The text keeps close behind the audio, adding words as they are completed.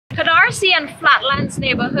Canarsie and Flatlands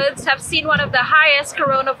neighborhoods have seen one of the highest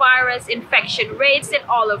coronavirus infection rates in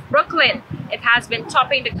all of Brooklyn. It has been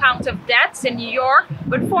topping the count of deaths in New York,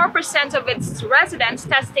 with 4% of its residents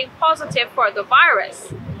testing positive for the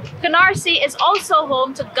virus. Canarsie is also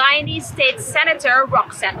home to Guyanese State Senator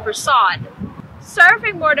Roxanne Persaud.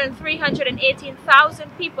 Serving more than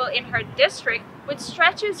 318,000 people in her district, which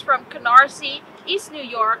stretches from Canarsie, East New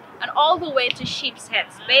York, and all the way to Sheepshead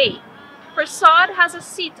Bay. Persaud has a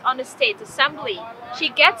seat on the state assembly. She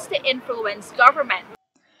gets to influence government.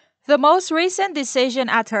 The most recent decision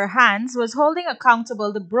at her hands was holding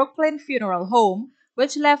accountable the Brooklyn Funeral Home,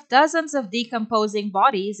 which left dozens of decomposing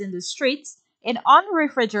bodies in the streets in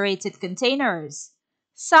unrefrigerated containers,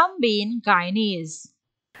 some being Guyanese.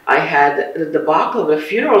 I had the debacle of a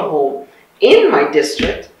funeral home in my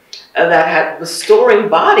district was storing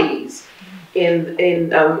bodies in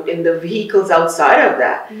the vehicles outside of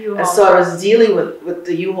that. And so I was dealing with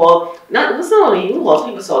the U-Haul. It was not only U-Hauls,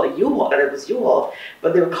 people saw the U-Haul, that it was U-Haul,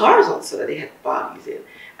 but there were cars also that they had bodies in.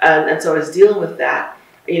 And so I was dealing with that.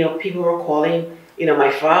 You know, people were calling, you know,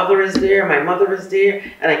 my father is there, my mother is there,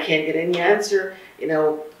 and I can't get any answer. You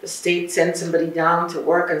know, the state sent somebody down to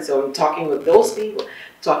work, and so I'm talking with those people,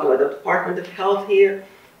 talking with the Department of Health here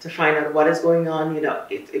to find out what is going on. You know,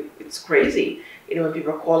 it's crazy. You know, when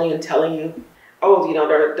people are calling and telling you, oh, you know,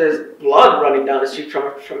 there's blood running down the street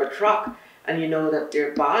from a truck, and you know that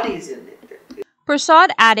there are bodies in it. Persaud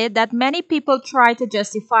added that many people try to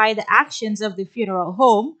justify the actions of the funeral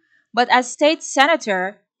home, but as state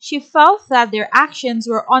senator, she felt that their actions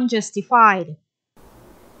were unjustified.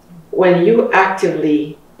 When you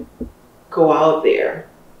actively go out there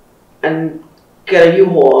and get a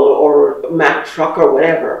U-Haul or a Mack truck or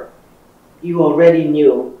whatever, you already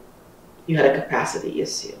knew you had a capacity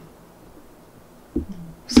issue.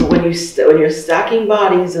 So when you're stacking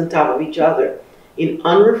bodies on top of each other in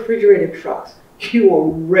unrefrigerated trucks, you are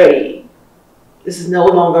ready. This is no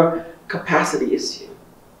longer a capacity issue.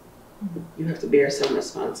 You have to bear some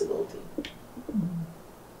responsibility.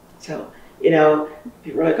 So, you know,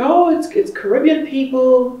 people are like, oh, it's Caribbean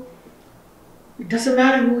people. It doesn't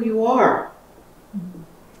matter who you are.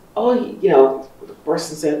 Oh, you know, the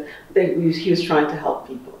person said he was trying to help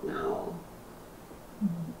people. No.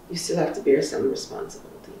 You still have to bear some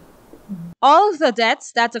responsibility. All of the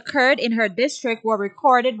deaths that occurred in her district were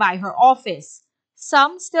recorded by her office.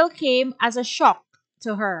 Some still came as a shock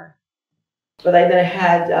to her. But I then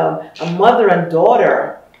had a mother and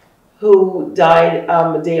daughter who died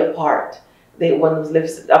a day apart. One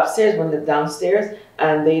lives upstairs, one lived downstairs,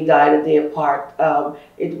 and they died a day apart.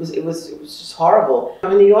 It was just horrible.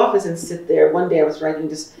 I'm in the office and sit there. One day I was writing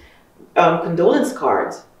just condolence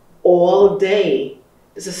cards all day.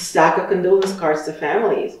 There's a stack of condolence cards to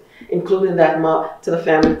families, including that to the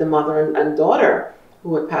family of the mother and daughter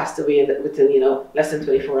who had passed away within, you know, less than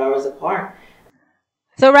 24 hours apart.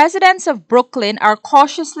 The residents of Brooklyn are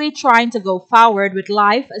cautiously trying to go forward with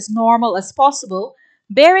life as normal as possible,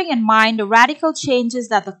 bearing in mind the radical changes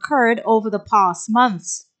that occurred over the past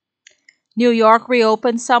months. New York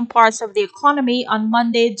reopened some parts of the economy on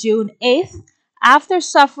Monday, June 8th, after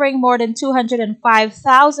suffering more than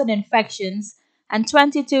 205,000 infections and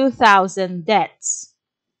 22,000 deaths.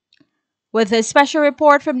 With a special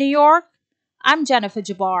report from New York, I'm Jennifer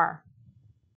Jabbar.